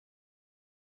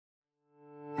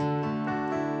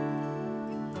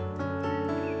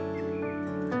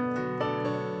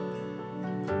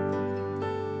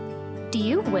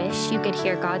you wish you could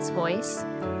hear God's voice?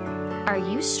 Are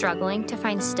you struggling to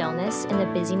find stillness in the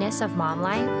busyness of mom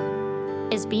life?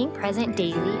 Is being present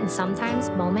daily and sometimes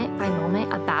moment by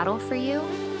moment a battle for you?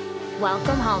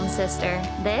 Welcome home, sister.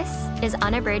 This is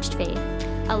Unabridged Faith.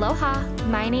 Aloha,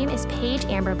 my name is Paige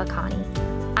Amber Bacani.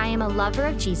 I am a lover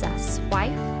of Jesus,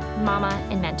 wife, mama,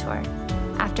 and mentor.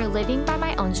 After living by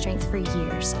my own strength for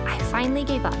years, I finally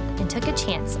gave up and took a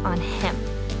chance on Him.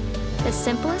 The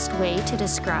simplest way to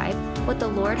describe what the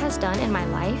Lord has done in my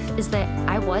life is that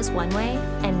I was one way,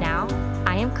 and now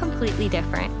I am completely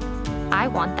different. I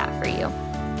want that for you.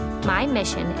 My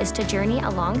mission is to journey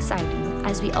alongside you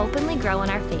as we openly grow in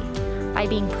our faith by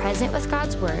being present with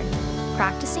God's Word,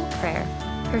 practicing prayer,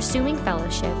 pursuing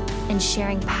fellowship, and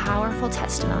sharing powerful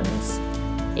testimonies.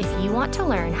 If you want to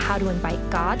learn how to invite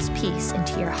God's peace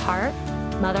into your heart,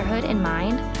 motherhood, and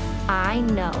mind, I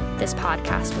know this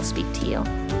podcast will speak to you.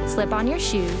 Slip on your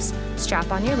shoes,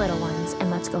 strap on your little ones,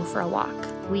 and let's go for a walk.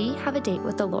 We have a date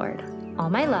with the Lord. All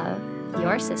my love,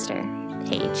 your sister,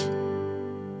 Paige.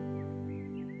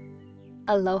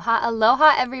 Aloha,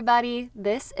 aloha, everybody.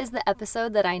 This is the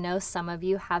episode that I know some of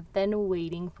you have been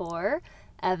waiting for.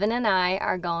 Evan and I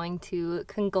are going to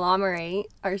conglomerate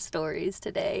our stories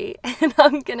today, and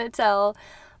I'm going to tell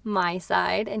my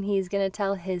side, and he's going to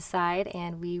tell his side,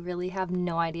 and we really have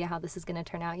no idea how this is going to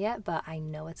turn out yet, but I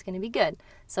know it's going to be good.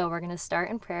 So we're going to start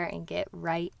in prayer and get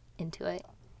right into it.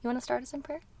 You want to start us in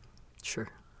prayer? Sure.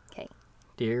 Okay.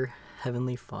 Dear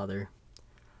Heavenly Father,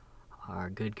 our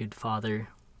good Father,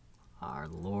 our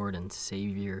Lord and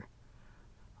Savior,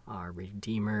 our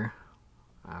Redeemer,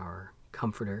 our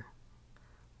Comforter,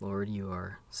 Lord, you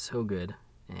are so good,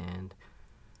 and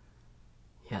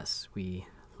yes, we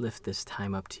lift this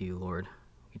time up to you, Lord.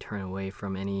 We turn away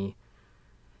from anything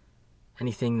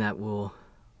that will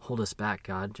hold us back,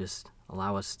 God. Just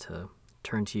allow us to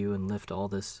turn to you and lift all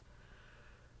this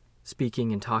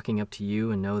speaking and talking up to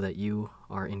you and know that you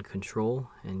are in control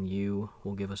and you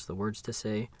will give us the words to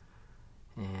say.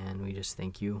 And we just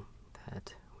thank you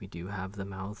that we do have the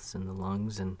mouths and the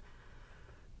lungs and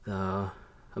the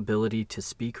ability to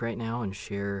speak right now and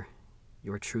share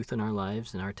your truth in our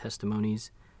lives and our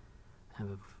testimonies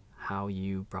of how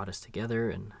you brought us together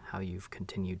and how you've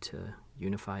continued to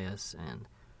unify us. And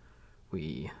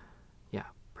we,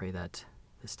 pray that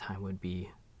this time would be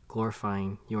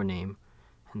glorifying your name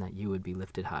and that you would be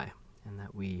lifted high and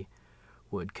that we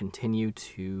would continue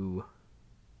to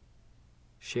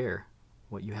share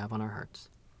what you have on our hearts.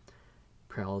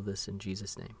 Pray all of this in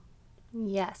Jesus' name.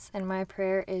 Yes, and my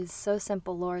prayer is so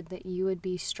simple, Lord, that you would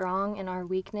be strong in our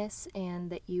weakness and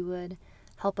that you would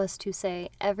help us to say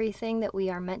everything that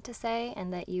we are meant to say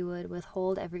and that you would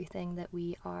withhold everything that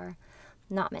we are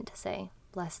not meant to say.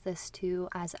 Bless this to,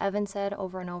 as Evan said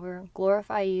over and over,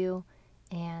 glorify you,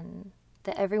 and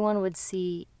that everyone would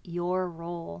see your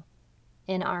role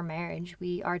in our marriage.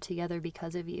 We are together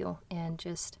because of you, and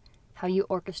just how you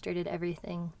orchestrated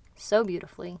everything so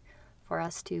beautifully for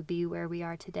us to be where we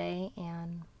are today,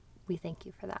 and we thank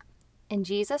you for that. In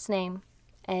Jesus' name,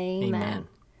 amen.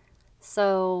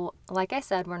 So, like I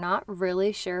said, we're not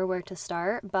really sure where to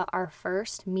start, but our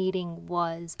first meeting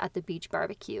was at the beach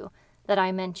barbecue that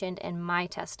I mentioned in my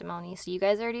testimony. So you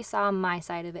guys already saw my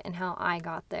side of it and how I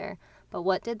got there. But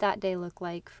what did that day look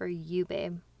like for you,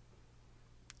 babe?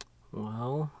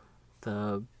 Well,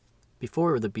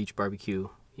 before the beach barbecue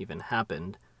even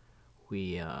happened,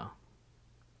 we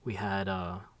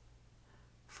had,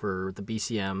 for the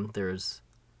BCM, there's,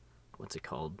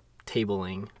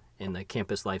 tabling in the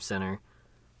Campus Life Center,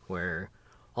 where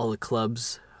all the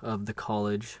clubs of the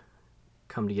college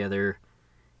come together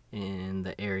in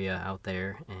the area out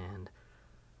there, and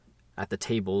at the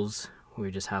tables, we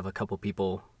just have a couple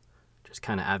people just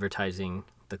kind of advertising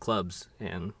the clubs.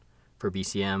 And for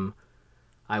BCM,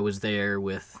 I was there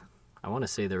with, I want to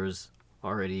say there was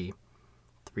already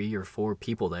 3 or 4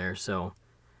 people there, so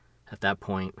at that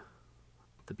point,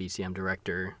 the BCM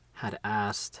director had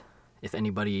asked if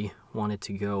anybody wanted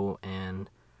to go and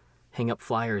hang up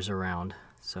flyers around.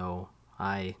 So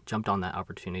I jumped on that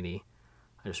opportunity.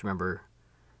 I just remember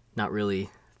not really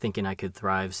thinking I could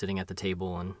thrive sitting at the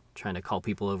table and trying to call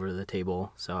people over to the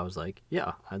table. So I was like,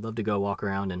 yeah, I'd love to go walk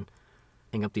around and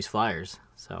hang up these flyers.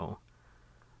 So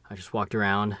I just walked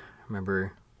around,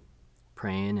 remember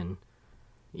praying and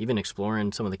even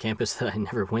exploring some of the campus that I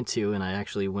never went to, and I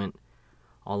actually went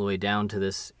all the way down to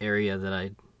this area that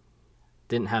I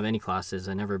didn't have any classes.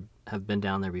 I never have been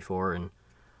down there before, and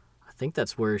I think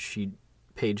that's where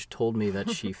Paige told me that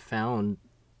she found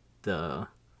the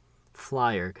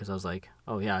flyer, because I was like,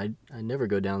 oh yeah, I never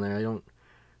go down there. I don't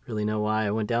really know why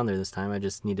I went down there this time. I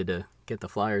just needed to get the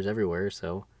flyers everywhere,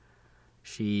 so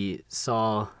she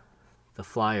saw the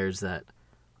flyers that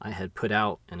I had put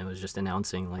out, and it was just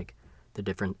announcing like the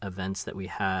different events that we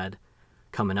had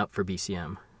coming up for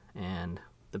BCM. And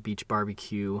the beach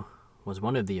barbecue was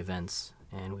one of the events,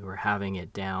 and we were having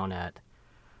it down at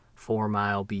 4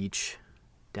 Mile Beach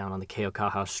down on the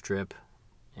Keaukaha Strip.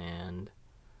 And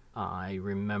I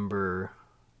remember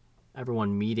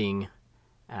everyone meeting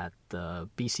at the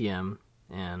BCM,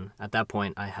 and at that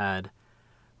point I had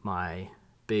my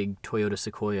big Toyota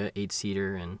Sequoia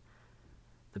 8-seater, and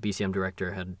the BCM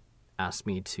director had asked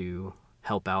me to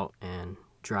help out and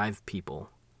drive people.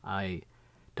 I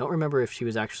don't remember if she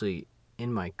was actually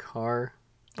in my car.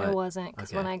 But, it wasn't,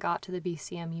 because when I got to the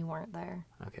BCM, you weren't there.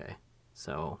 Okay.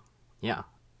 So, yeah.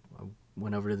 I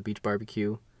went over to the beach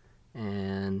barbecue,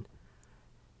 and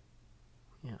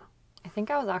yeah. I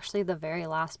think I was actually the very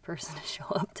last person to show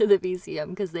up to the BCM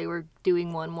because they were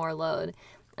doing one more load.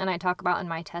 And I talk about in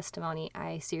my testimony,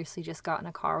 I seriously just got in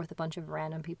a car with a bunch of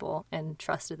random people and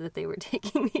trusted that they were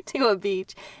taking me to a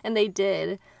beach. And they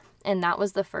did. And that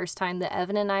was the first time that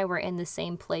Evan and I were in the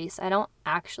same place. I don't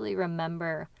actually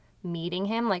remember meeting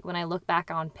him. Like when I look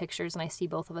back on pictures and I see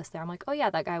both of us there, I'm like, oh yeah,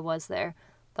 that guy was there.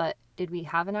 But did we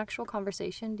have an actual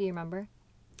conversation? Do you remember?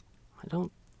 I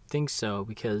don't think so,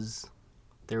 because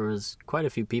there was quite a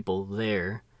few people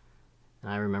there.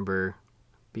 And I remember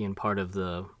being part of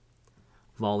the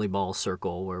volleyball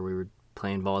circle where we were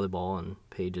playing volleyball, and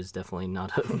Paige is definitely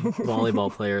not a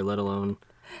volleyball player, let alone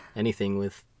anything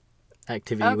with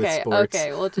activity with sports.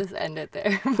 Okay, we'll just end it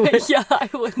there. But yeah, I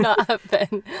would not have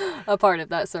been a part of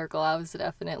that circle. I was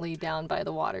definitely down by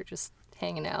the water, just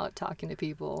hanging out, talking to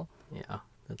people. Yeah,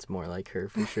 that's more like her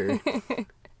for sure.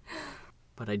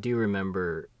 But I do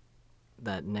remember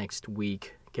that next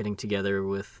week getting together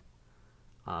with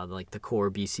like the core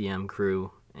BCM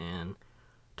crew and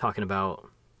talking about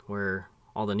where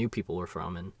all the new people were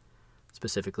from, and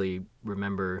specifically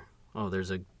remember, oh, there's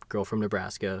a girl from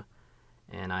Nebraska,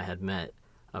 and I had met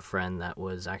a friend that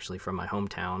was actually from my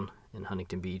hometown in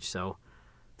Huntington Beach, so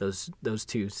those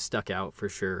two stuck out for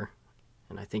sure.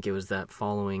 And I think it was that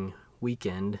following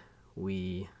weekend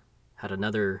we had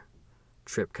another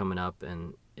trip coming up,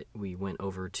 and we went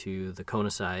over to the Kona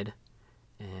side,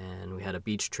 and we had a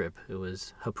beach trip. It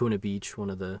was Hapuna Beach, one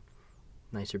of the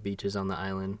nicer beaches on the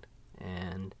island,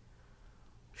 and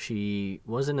she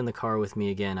wasn't in the car with me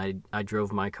again. I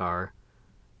drove my car,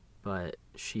 but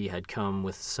she had come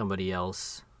with somebody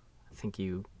else. I think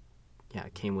you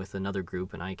came with another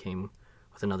group, and I came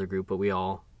with another group, but we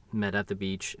all met at the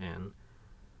beach. And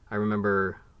I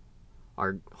remember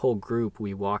our whole group,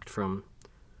 we walked from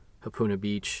Hapuna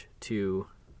Beach to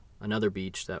another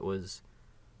beach that was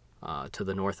to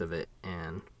the north of it,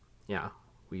 and yeah,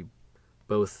 we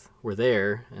both were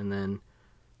there. And then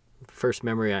the first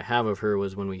memory I have of her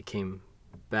was when we came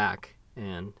back,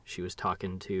 and she was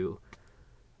talking to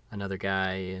another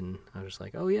guy, and I was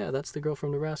like, oh yeah, that's the girl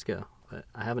from Nebraska. But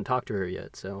I haven't talked to her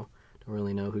yet, so don't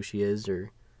really know who she is or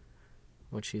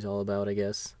what she's all about, I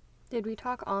guess. Did we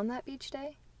talk on that beach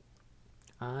day?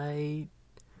 I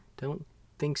don't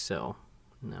think so.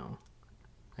 No.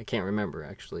 I can't remember,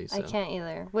 actually. So. I can't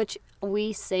either. Which,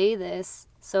 we say this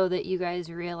so that you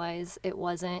guys realize it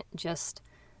wasn't just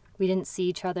we didn't see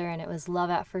each other and it was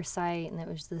love at first sight and it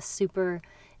was this super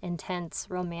intense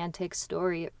romantic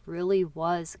story. It really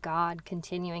was God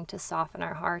continuing to soften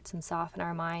our hearts and soften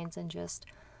our minds and just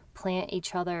plant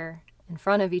each other in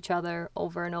front of each other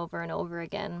over and over and over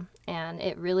again. And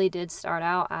it really did start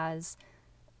out as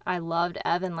I loved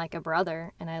Evan like a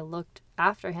brother, and I looked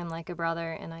after him like a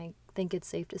brother, and I think it's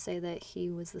safe to say that he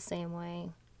was the same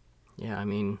way. Yeah, I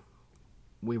mean,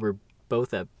 we were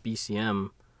both at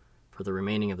BCM for the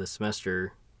remaining of the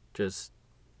semester, just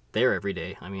there every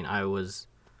day. I mean, that was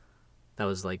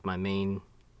like my main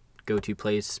go-to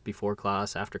place before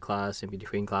class, after class, in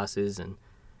between classes, and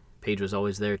Paige was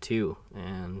always there too.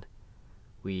 And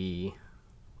we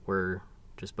were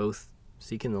just both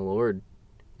seeking the Lord,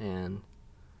 and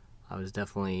I was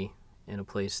definitely in a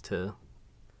place to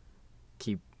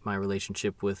keep my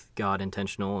relationship with God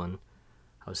intentional, and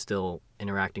I was still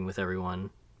interacting with everyone.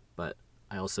 But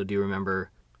I also do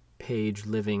remember Paige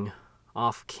living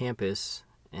off campus,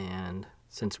 and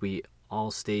since we all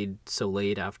stayed so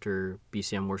late after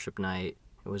BCM worship night,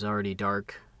 it was already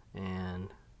dark, and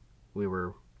we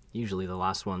were usually the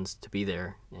last ones to be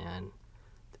there, and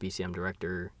the BCM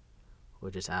director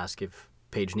would just ask if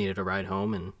Paige needed a ride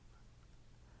home, and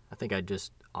I think I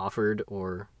just offered,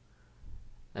 or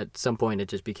at some point it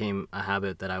just became a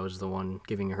habit that I was the one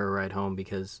giving her a ride home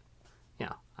because,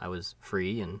 yeah, I was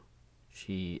free, and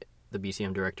the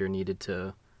BCM director, needed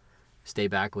to stay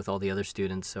back with all the other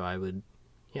students, so I would,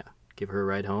 give her a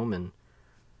ride home. And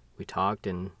we talked,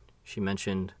 and she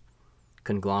mentioned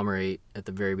conglomerate at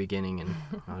the very beginning, and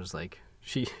I was like,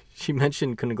 she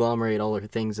mentioned conglomerate all her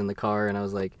things in the car, and I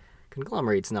was like,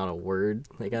 conglomerate's not a word.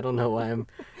 Like, I don't know why I'm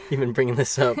even bringing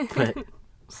this up, but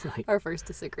it's like... Our first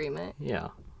disagreement. Yeah.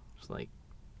 It's like...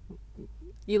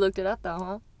 You looked it up, though,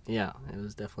 huh? Yeah, it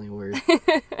was definitely a word.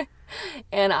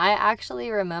 And I actually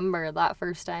remember that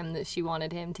first time that she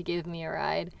wanted him to give me a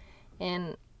ride.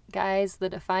 And guys, the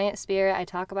defiant spirit I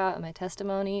talk about in my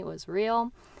testimony was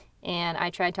real. And I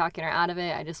tried talking her out of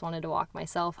it. I just wanted to walk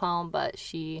myself home, but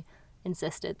she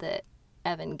insisted that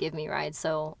Evan give me rides.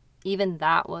 So even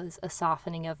that was a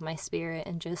softening of my spirit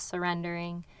and just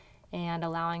surrendering and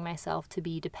allowing myself to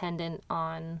be dependent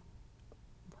on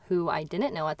who I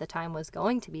didn't know at the time was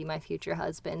going to be my future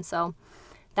husband. So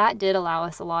that did allow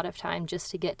us a lot of time just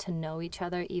to get to know each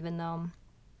other, even though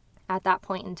at that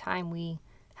point in time we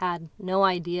had no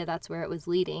idea that's where it was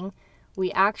leading.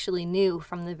 We actually knew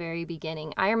from the very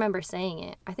beginning. I remember saying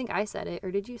it. I think I said it,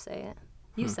 or did you say it?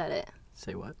 You said it.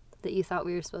 Say what? That you thought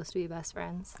we were supposed to be best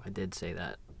friends. I did say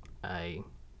that. At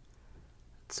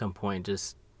some point,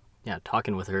 just,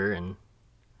 talking with her, and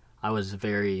I was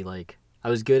very, I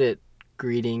was good at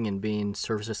greeting and being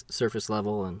surface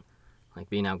level and,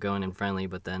 being outgoing and friendly,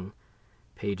 but then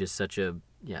Paige is such a,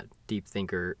 deep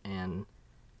thinker and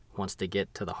wants to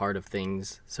get to the heart of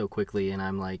things so quickly, and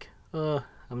I'm like,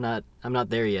 I'm not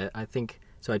there yet. I think,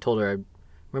 so I told her, I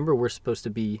remember we're supposed to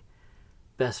be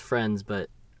best friends, but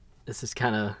this is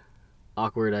kind of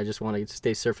awkward. I just want to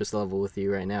stay surface level with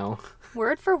you right now.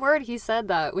 Word for word, he said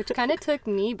that, which kind of took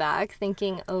me back,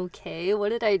 thinking, okay, what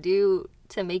did I do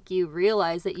to make you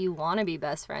realize that you want to be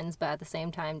best friends, but at the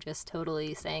same time just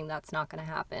totally saying that's not going to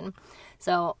happen?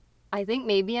 So I think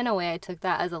maybe in a way I took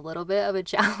that as a little bit of a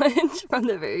challenge from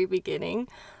the very beginning,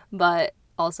 but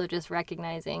also just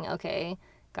recognizing, okay,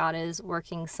 God is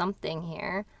working something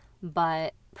here,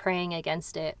 but praying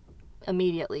against it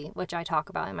immediately, which I talk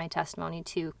about in my testimony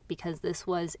too, because this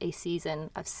was a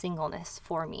season of singleness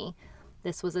for me.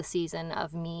 This was a season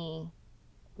of me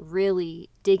really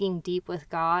digging deep with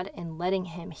God and letting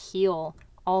him heal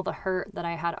all the hurt that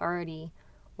I had already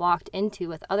walked into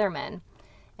with other men.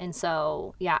 And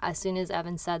so, as soon as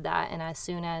Evan said that, and as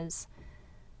soon as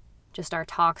just our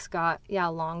talks got,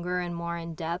 longer and more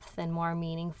in depth and more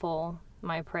meaningful,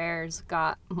 my prayers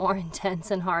got more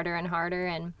intense and harder.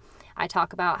 And I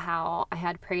talk about how I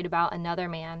had prayed about another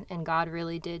man, and God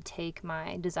really did take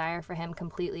my desire for him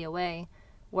completely away.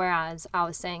 Whereas I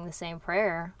was saying the same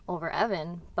prayer over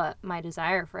Evan, but my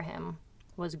desire for him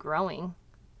was growing,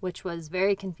 which was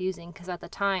very confusing because at the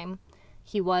time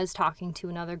he was talking to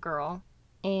another girl,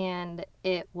 and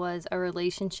it was a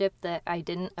relationship that I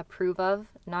didn't approve of,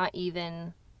 not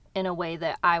even in a way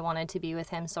that I wanted to be with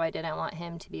him, so I didn't want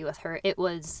him to be with her. It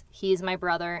was, he's my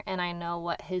brother, and I know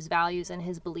what his values and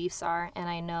his beliefs are, and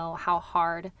I know how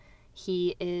hard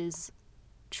he is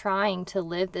trying to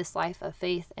live this life of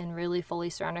faith and really fully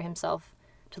surrender himself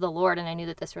to the Lord, and I knew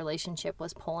that this relationship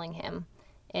was pulling him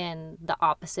in the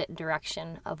opposite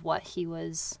direction of what he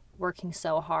was working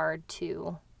so hard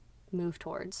to move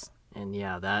towards. And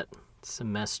that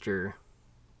semester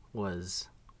was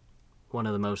one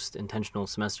of the most intentional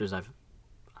semesters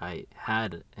I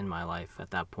had in my life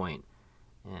at that point.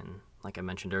 And like I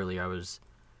mentioned earlier, I was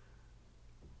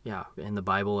in the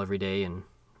Bible every day and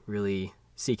really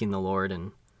seeking the Lord. And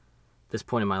at this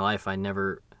point in my life, I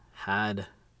never had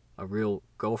a real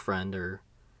girlfriend or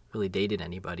really dated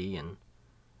anybody. And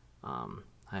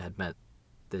I had met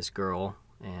this girl,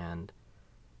 and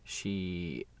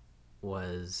she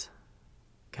was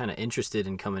kind of interested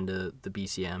in coming to the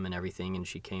BCM and everything, and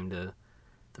she came to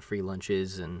the free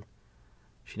lunches, and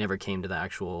she never came to the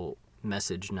actual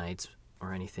message nights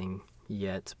or anything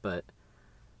yet, but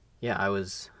I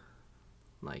was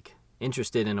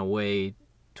interested in a way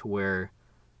to where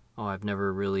I've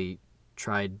never really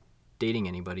tried dating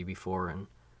anybody before, and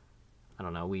I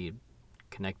don't know, we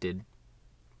connected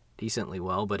decently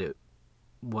well, but it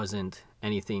wasn't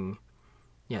anything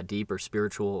deep or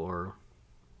spiritual or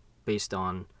based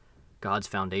on God's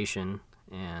foundation,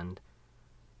 and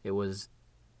it was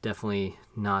definitely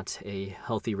not a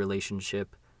healthy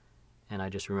relationship. And I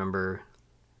just remember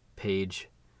Paige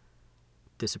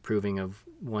disapproving of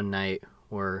one night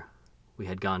where we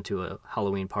had gone to a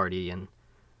Halloween party, and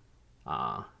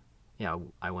I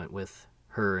went with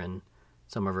her and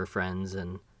some of her friends,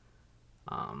 and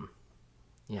I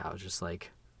was just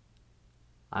like,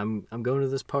 I'm going to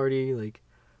this party,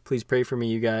 please pray for me,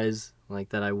 you guys,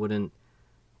 that I wouldn't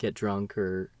get drunk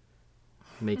or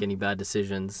make any bad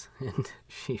decisions. And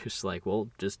she was like, well,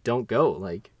 just don't go.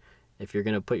 If you're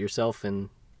going to put yourself in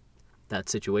that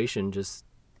situation, just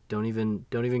don't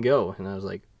even go. And I was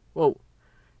like, whoa,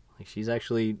 like she's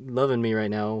actually loving me right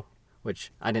now,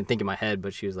 which I didn't think in my head,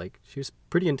 but she was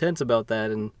pretty intense about that.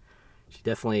 And she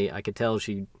definitely, I could tell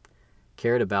she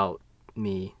cared about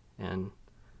me and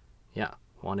yeah,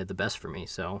 wanted the best for me.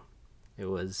 So it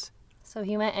was. So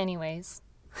he went anyways.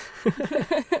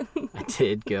 I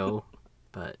did go,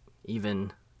 but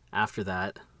even after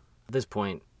that, at this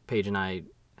point, Paige and I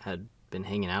had been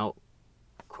hanging out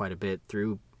quite a bit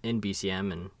in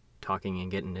BCM and talking and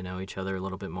getting to know each other a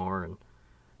little bit more and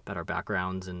about our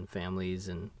backgrounds and families,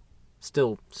 and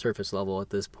still surface level at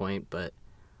this point. But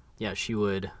yeah, she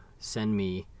would send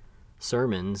me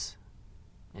sermons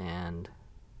and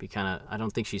be kind of, I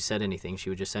don't think she said anything. She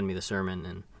would just send me the sermon,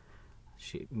 and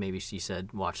she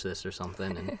said, watch this or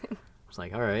something. And I was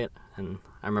like, all right. And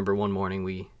I remember one morning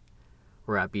we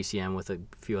were at BCM with a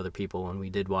few other people, and we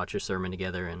did watch a sermon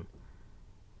together. And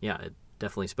yeah, it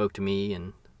definitely spoke to me.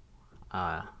 And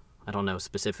I don't know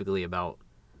specifically about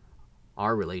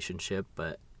our relationship,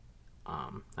 but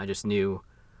I just knew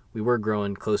we were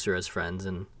growing closer as friends.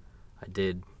 And I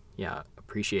did,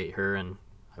 appreciate her, and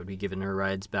I would be giving her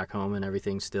rides back home and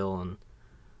everything still. And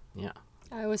yeah.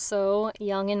 I was so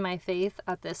young in my faith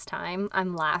at this time.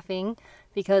 I'm laughing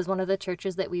because one of the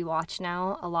churches that we watch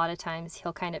now, a lot of times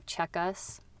he'll kind of check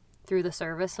us through the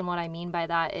service. And what I mean by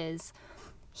that is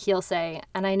he'll say,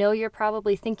 and I know you're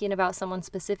probably thinking about someone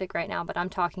specific right now, but I'm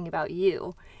talking about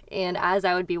you. And as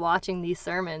I would be watching these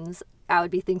sermons, I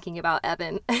would be thinking about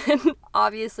Evan. And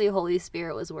obviously Holy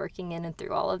Spirit was working in and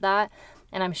through all of that.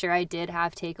 And I'm sure I did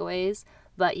have takeaways.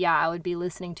 But yeah, I would be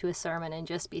listening to a sermon and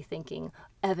just be thinking,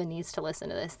 Evan needs to listen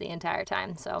to this the entire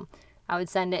time. So I would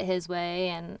send it his way,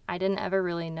 and I didn't ever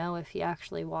really know if he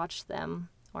actually watched them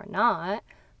or not,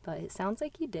 but it sounds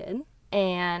like he did.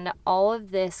 And all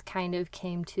of this kind of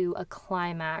came to a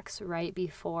climax right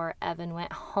before Evan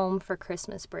went home for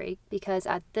Christmas break, because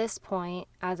at this point,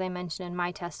 as I mentioned in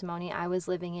my testimony, I was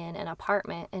living in an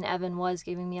apartment, and Evan was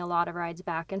giving me a lot of rides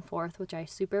back and forth, which I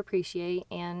super appreciate,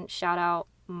 and shout out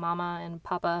Mama and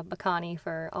Papa Bacani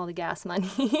for all the gas money.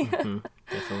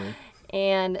 Definitely.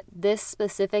 And this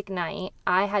specific night,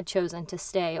 I had chosen to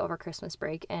stay over Christmas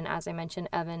break. And as I mentioned,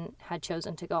 Evan had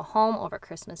chosen to go home over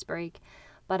Christmas break.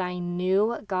 But I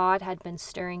knew God had been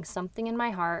stirring something in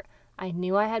my heart. I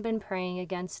knew I had been praying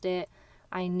against it.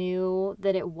 I knew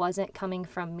that it wasn't coming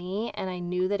from me. And I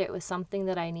knew that it was something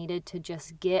that I needed to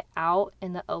just get out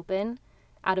in the open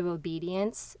out of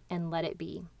obedience and let it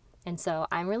be. And so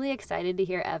I'm really excited to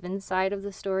hear Evan's side of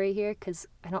the story here, because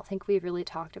I don't think we've really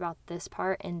talked about this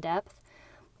part in depth.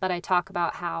 But I talk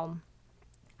about how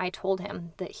I told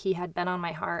him that he had been on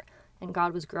my heart and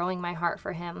God was growing my heart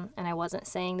for him. And I wasn't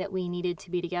saying that we needed to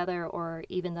be together or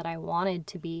even that I wanted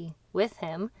to be with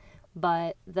him,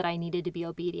 but that I needed to be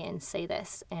obedient and say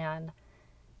this. And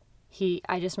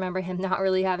I just remember him not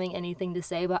really having anything to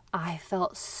say, but I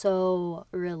felt so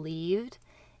relieved.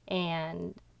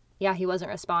 And yeah, he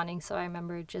wasn't responding. So I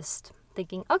remember just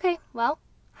thinking, okay, well,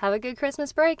 have a good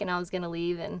Christmas break. And I was going to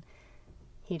leave. And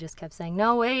he just kept saying,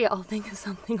 no, wait, I'll think of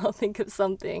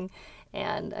something.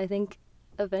 And I think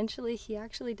eventually he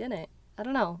actually didn't. I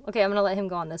don't know. Okay, I'm going to let him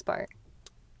go on this part.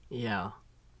 Yeah.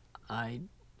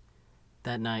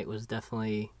 That night was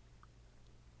definitely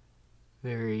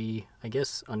very, I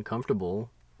guess,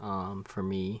 uncomfortable for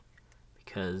me,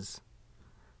 because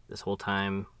this whole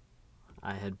time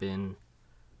I had been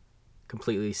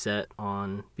completely set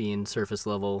on being surface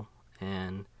level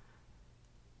and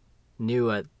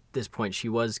knew at this point she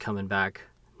was coming back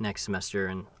next semester,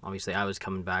 and obviously I was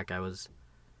coming back. I was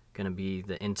going to be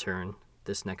the intern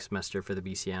this next semester for the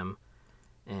BCM.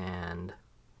 And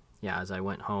yeah, as I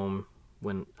went home,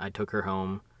 when I took her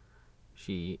home,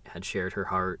 she had shared her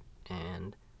heart,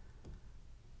 and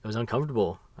it was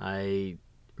uncomfortable. I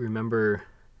remember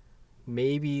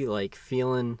maybe like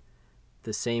feeling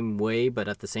the same way, but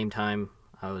at the same time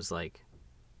I was like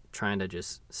trying to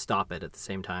just stop it at the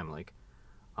same time, like,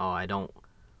 oh, I don't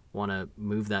want to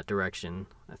move that direction.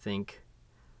 I think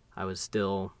I was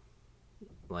still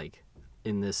like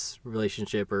in this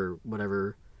relationship or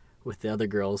whatever with the other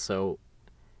girls, so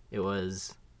it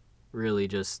was really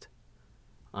just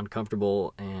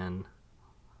uncomfortable. And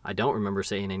I don't remember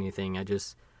saying anything. I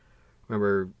just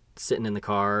remember sitting in the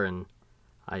car, and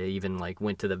I even like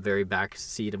went to the very back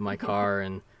seat of my car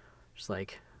and just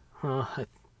like,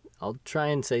 I'll try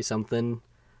and say something.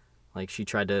 Like, she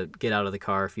tried to get out of the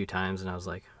car a few times, and I was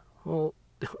like, well,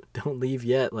 don't leave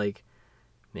yet. Like,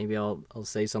 maybe I'll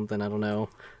say something. I don't know.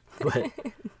 But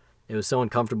it was so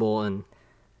uncomfortable, and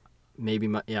maybe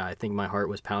I think my heart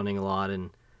was pounding a lot,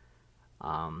 and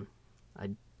I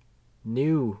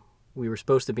knew we were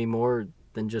supposed to be more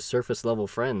than just surface level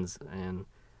friends. And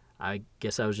I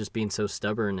guess I was just being so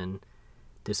stubborn and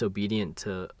disobedient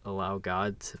to allow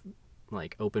God to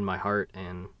like open my heart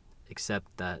and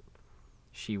accept that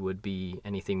she would be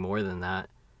anything more than that.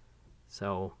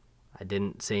 So I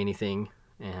didn't say anything,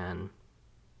 and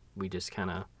we just kind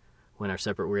of went our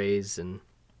separate ways. And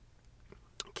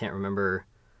can't remember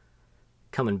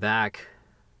coming back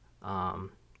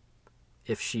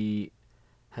if she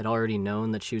had already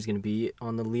known that she was going to be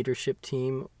on the leadership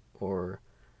team, or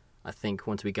I think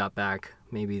once we got back,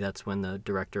 maybe that's when the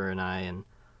director and I and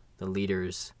the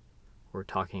leaders were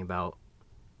talking about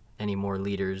any more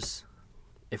leaders,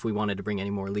 if we wanted to bring any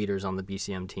more leaders on the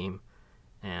BCM team.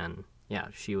 And yeah,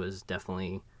 she was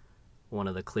definitely one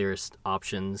of the clearest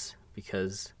options,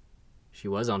 because she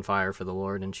was on fire for the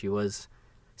Lord, and she was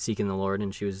seeking the Lord,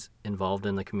 and she was involved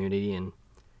in the community, and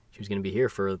she was going to be here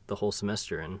for the whole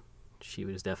semester, and she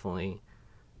was definitely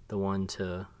the one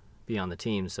to be on the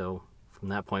team. So from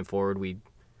that point forward, we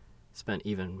spent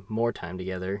even more time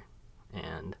together.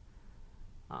 And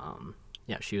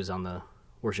yeah, she was on the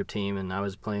worship team, and I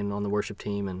was playing on the worship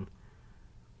team, and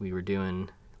we were doing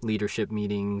leadership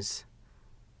meetings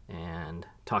and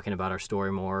talking about our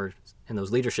story more. And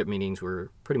those leadership meetings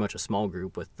were pretty much a small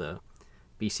group with the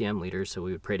BCM leaders, so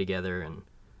we would pray together and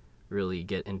really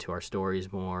get into our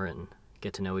stories more and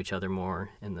get to know each other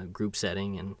more in the group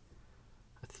setting. And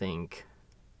I think...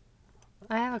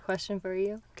 I have a question for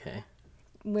you. Okay.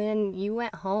 When you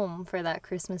went home for that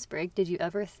Christmas break, did you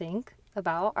ever think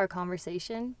about our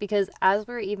conversation? Because as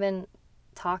we're even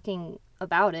talking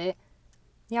about it,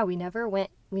 yeah, we never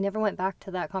went back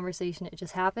to that conversation. It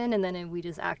just happened, and then we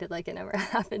just acted like it never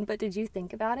happened. But did you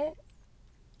think about it?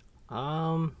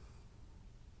 I'm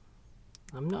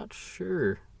not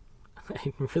sure.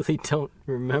 I really don't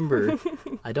remember.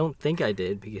 I don't think I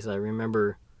did, because I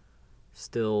remember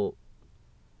still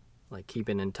like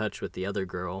keeping in touch with the other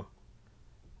girl,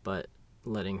 but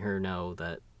letting her know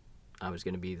that I was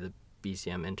going to be the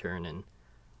BCM intern and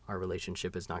our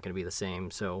relationship is not going to be the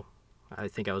same. So I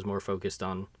think I was more focused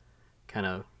on kind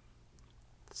of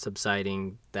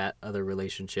subsiding that other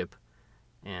relationship,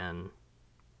 and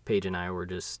Paige and I were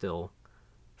just still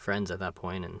friends at that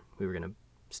point, and we were going to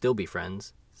still be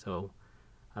friends. So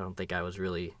I don't think I was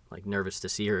really like nervous to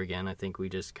see her again. I think we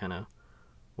just kind of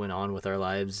went on with our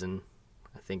lives, and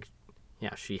I think,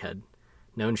 yeah, she had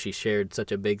known she shared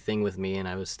such a big thing with me, and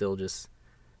I was still just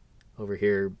over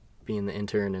here being the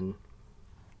intern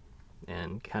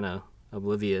and kind of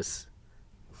oblivious.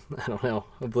 I don't know.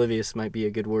 Oblivious might be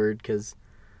a good word, because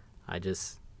I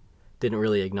just didn't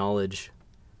really acknowledge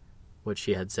what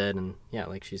she had said. And yeah,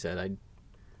 like she said,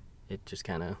 it just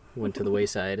kind of went to the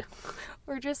wayside.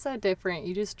 We're just so different.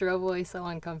 You just drove away so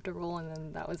uncomfortable, and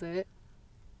then that was it.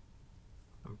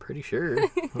 I'm pretty sure.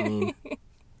 I mean,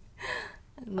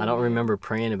 I don't remember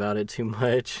praying about it too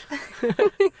much.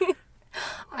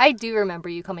 I do remember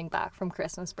you coming back from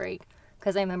Christmas break,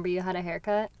 because I remember you had a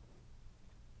haircut.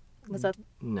 Was that?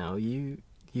 No, you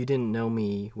didn't know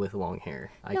me with long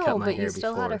hair. I no, cut my but hair you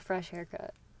still before. had a fresh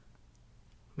haircut.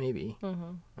 Maybe.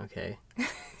 Mm-hmm. Okay.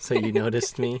 So you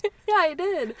noticed me? Yeah, I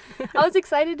did. I was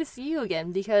excited to see you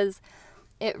again, because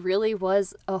it really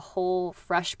was a whole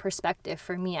fresh perspective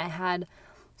for me. I had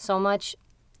so much,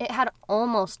 it had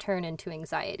almost turned into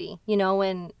anxiety. You know,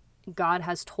 when God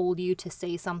has told you to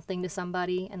say something to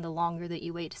somebody, and the longer that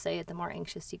you wait to say it, the more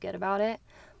anxious you get about it.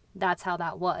 That's how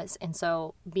that was. And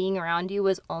so being around you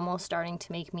was almost starting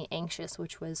to make me anxious,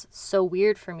 which was so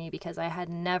weird for me, because I had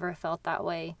never felt that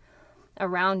way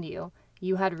around you.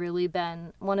 You had really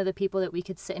been one of the people that we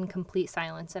could sit in complete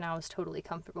silence, and I was totally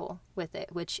comfortable with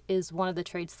it, which is one of the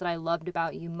traits that I loved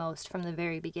about you most from the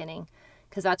very beginning,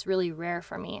 because that's really rare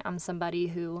for me. I'm somebody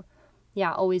who,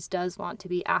 yeah, always does want to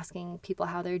be asking people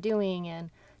how they're doing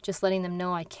and just letting them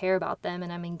know I care about them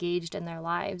and I'm engaged in their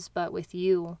lives. But with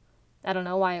you, I don't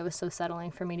know why it was so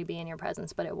settling for me to be in your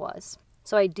presence, but it was.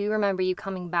 So I do remember you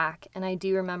coming back, and I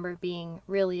do remember being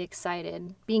really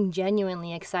excited, being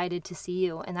genuinely excited to see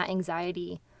you, and that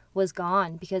anxiety was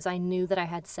gone, because I knew that I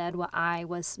had said what I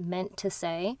was meant to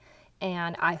say,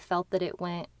 and I felt that it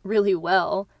went really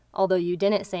well. Although you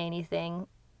didn't say anything,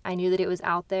 I knew that it was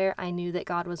out there, I knew that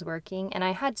God was working, and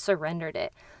I had surrendered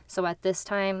it. So at this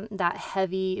time, that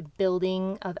heavy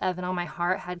building of Evan on my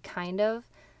heart had kind of,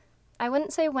 I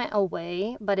wouldn't say went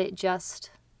away, but it just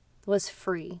was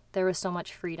free. There was so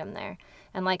much freedom there.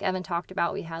 And like Evan talked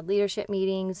about, we had leadership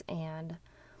meetings and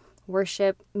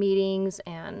worship meetings,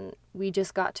 and we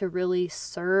just got to really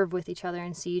serve with each other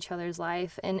and see each other's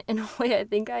life. And in a way, I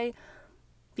think I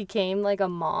became like a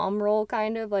mom role,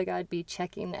 kind of. Like I'd be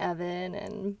checking Evan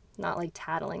and not like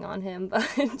tattling on him, but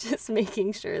just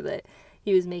making sure that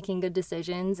he was making good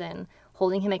decisions and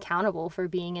holding him accountable for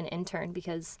being an intern,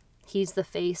 because he's the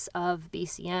face of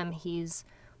BCM. He's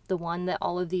the one that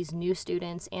all of these new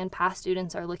students and past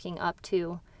students are looking up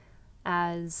to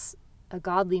as a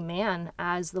godly man,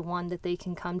 as the one that they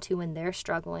can come to when they're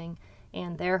struggling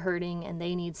and they're hurting and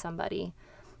they need somebody.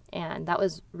 And that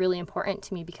was really important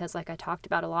to me because, like I talked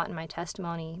about a lot in my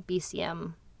testimony,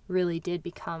 BCM really did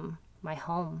become my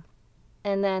home.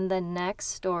 And then the next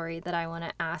story that I want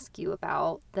to ask you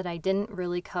about that I didn't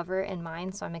really cover in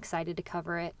mine, so I'm excited to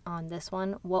cover it on this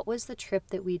one. What was the trip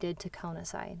that we did to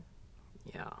Conaside?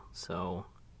 Yeah, so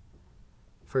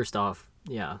first off,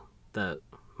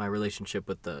 my relationship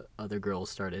with the other girls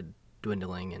started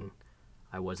dwindling, and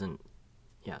I wasn't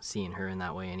seeing her in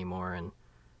that way anymore, and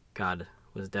God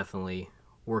was definitely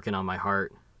working on my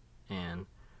heart and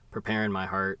preparing my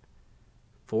heart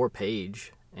for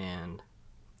Paige. And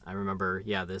I remember,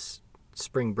 this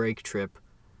spring break trip,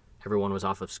 everyone was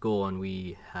off of school, and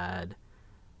we had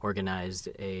organized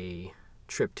a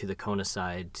trip to the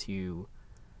Conaside to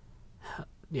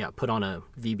put on a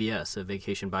VBS, a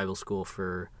Vacation Bible School,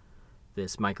 for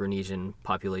this Micronesian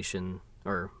population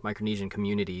or Micronesian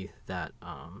community that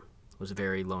was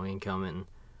very low income,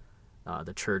 and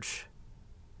the church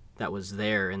that was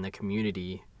there in the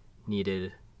community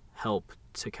needed help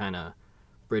to kind of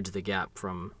bridge the gap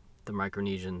from the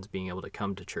Micronesians being able to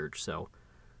come to church. So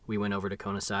we went over to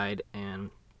Conaside and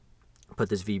put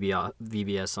this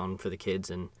VBS on for the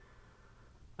kids, and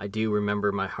I do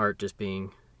remember my heart just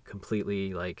being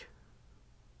completely like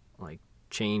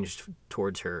changed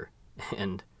towards her.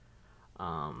 And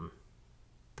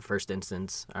the first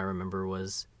instance I remember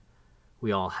was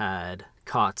we all had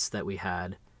cots that we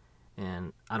had,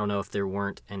 and I don't know if there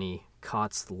weren't any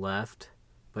cots left,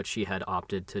 but she had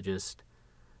opted to just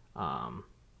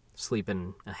sleep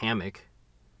in a hammock,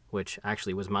 which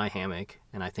actually was my hammock,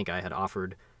 and I think I had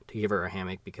offered to give her a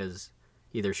hammock because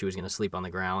either she was going to sleep on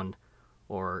the ground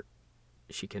or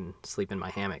she can sleep in my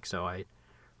hammock. So I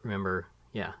remember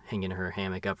hanging her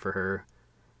hammock up for her,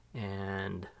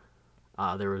 and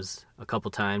there was a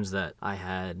couple times that I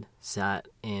had sat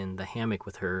in the hammock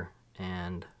with her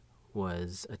and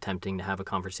was attempting to have a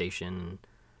conversation.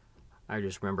 I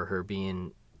just remember her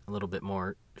being a little bit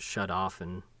more shut off,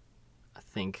 and I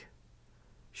think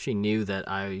she knew that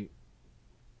I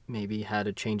maybe had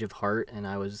a change of heart and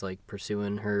I was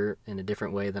pursuing her in a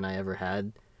different way than I ever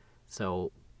had.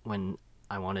 So when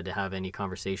I wanted to have any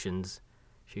conversations,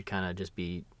 she'd kind of just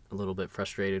be a little bit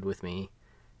frustrated with me.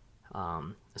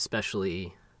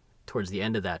 Especially towards the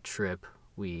end of that trip,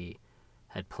 we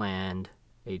had planned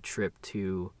a trip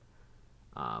to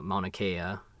Mauna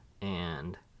Kea,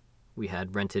 and we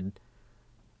had rented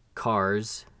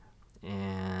cars,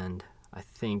 and I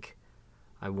think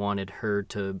I wanted her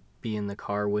to be in the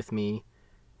car with me,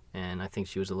 and I think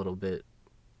she was a little bit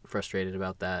frustrated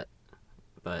about that,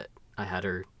 but I had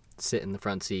her sit in the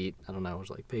front seat. I don't know, I was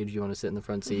like, Paige, you want to sit in the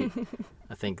front seat?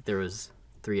 I think there was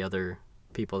 3 other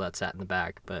people that sat in the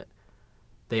back, but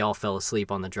they all fell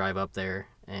asleep on the drive up there,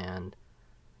 and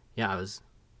I was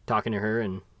talking to her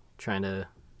and trying to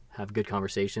have good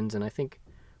conversations, and I think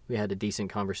we had a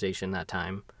decent conversation that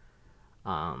time.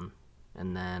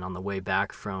 And then on the way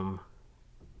back from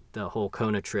the whole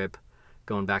Kona trip,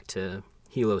 going back to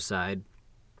Hilo-side,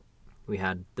 we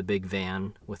had the big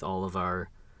van with all of our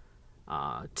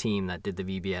team that did the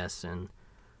VBS, and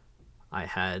I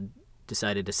had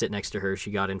decided to sit next to her.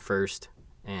 She got in first,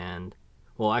 and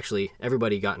actually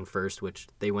everybody got in first, which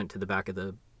they went to the back of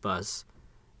the bus,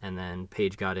 and then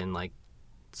Paige got in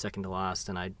second to last,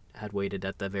 and I had waited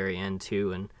at the very end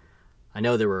too, and I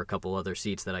know there were a couple other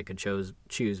seats that I could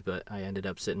choose, but I ended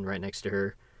up sitting right next to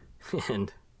her,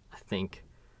 and I think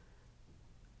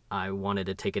I wanted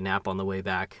to take a nap on the way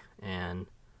back, and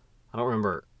I don't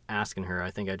remember asking her. I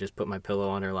think I just put my pillow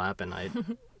on her lap and I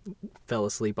fell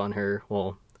asleep on her.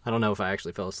 Well, I don't know if I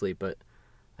actually fell asleep, but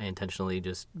I intentionally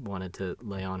just wanted to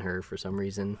lay on her for some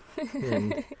reason,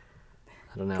 and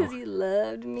I don't know. Because you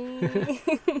loved me.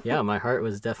 Yeah, my heart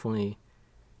was definitely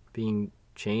being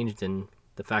changed, and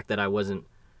the fact that I wasn't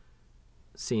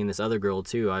seeing this other girl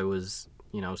too, I was,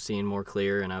 seeing more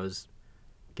clear, and I was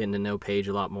getting to know Paige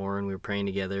a lot more, and we were praying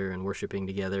together and worshiping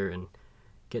together and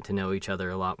get to know each other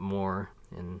a lot more,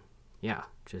 and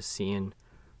just seeing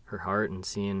her heart and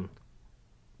seeing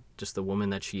just the woman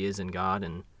that she is in God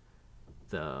and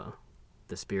the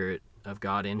Spirit of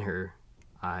God in her.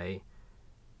 I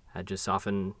had just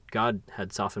God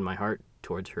had softened my heart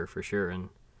towards her for sure, and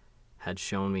had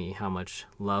shown me how much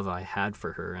love I had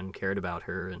for her and cared about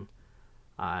her, and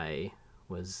I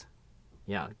was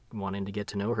wanting to get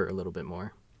to know her a little bit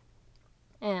more.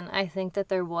 And I think that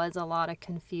there was a lot of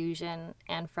confusion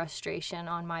and frustration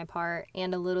on my part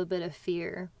and a little bit of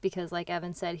fear because, like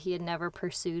Evan said, he had never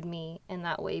pursued me in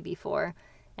that way before.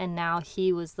 And now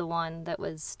he was the one that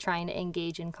was trying to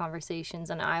engage in conversations,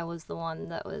 and I was the one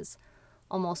that was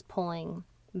almost pulling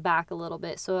back a little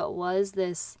bit. So it was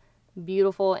this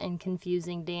beautiful and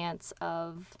confusing dance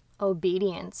of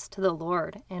obedience to the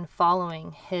Lord and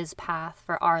following his path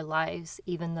for our lives,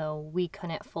 even though we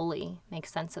couldn't fully make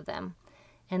sense of them.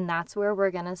 And that's where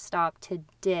we're going to stop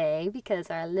today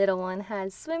because our little one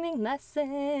has swimming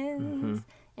lessons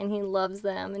and he loves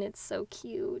them and it's so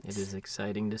cute. It is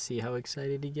exciting to see how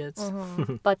excited he gets.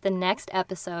 But the next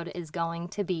episode is going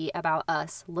to be about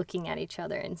us looking at each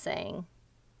other and saying,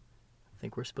 I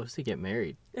think we're supposed to get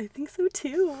married. I think so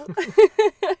too.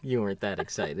 You weren't that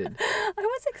excited. I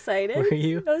was excited. Were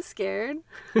you? I was scared.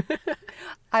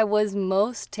 I was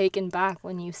most taken back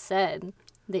when you said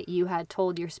that you had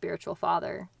told your spiritual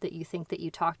father that you think that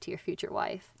you talked to your future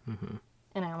wife.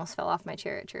 And I almost fell off my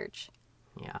chair at church.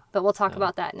 Yeah. But we'll talk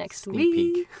about that next sneak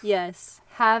week. peek. Yes.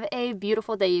 Have a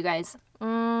beautiful day, you guys.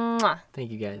 Mwah.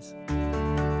 Thank you, guys.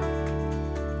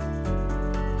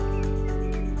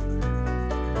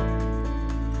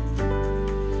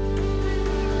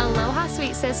 Aloha,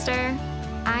 sweet sister.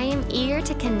 I am eager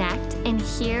to connect and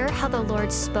hear how the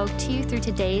Lord spoke to you through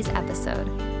today's episode,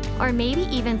 or maybe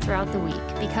even throughout the week,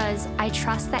 because I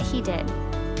trust that He did.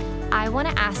 I want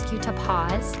to ask you to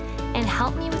pause and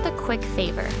help me with a quick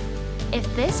favor.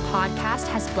 If this podcast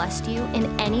has blessed you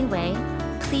in any way,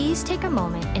 please take a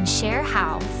moment and share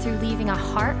how through leaving a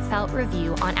heartfelt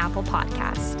review on Apple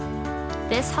Podcast.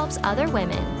 This helps other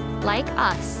women, like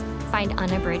us, find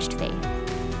unabridged faith.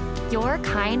 Your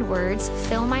kind words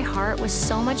fill my heart with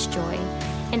so much joy,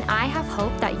 and I have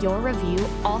hope that your review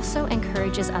also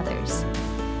encourages others.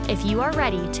 If you are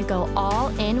ready to go all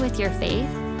in with your faith,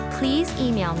 please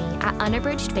email me at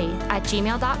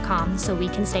unabridgedfaith@gmail.com so we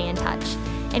can stay in touch.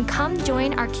 And come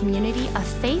join our community of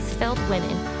faith-filled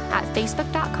women at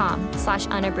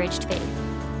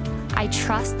facebook.com/unabridgedfaith. I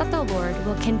trust that the Lord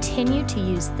will continue to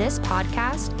use this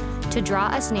podcast to draw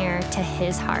us nearer to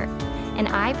His heart. And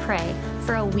I pray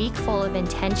for a week full of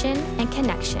intention and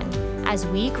connection as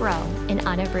we grow in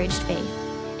unabridged faith.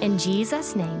 In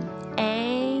Jesus' name,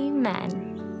 amen.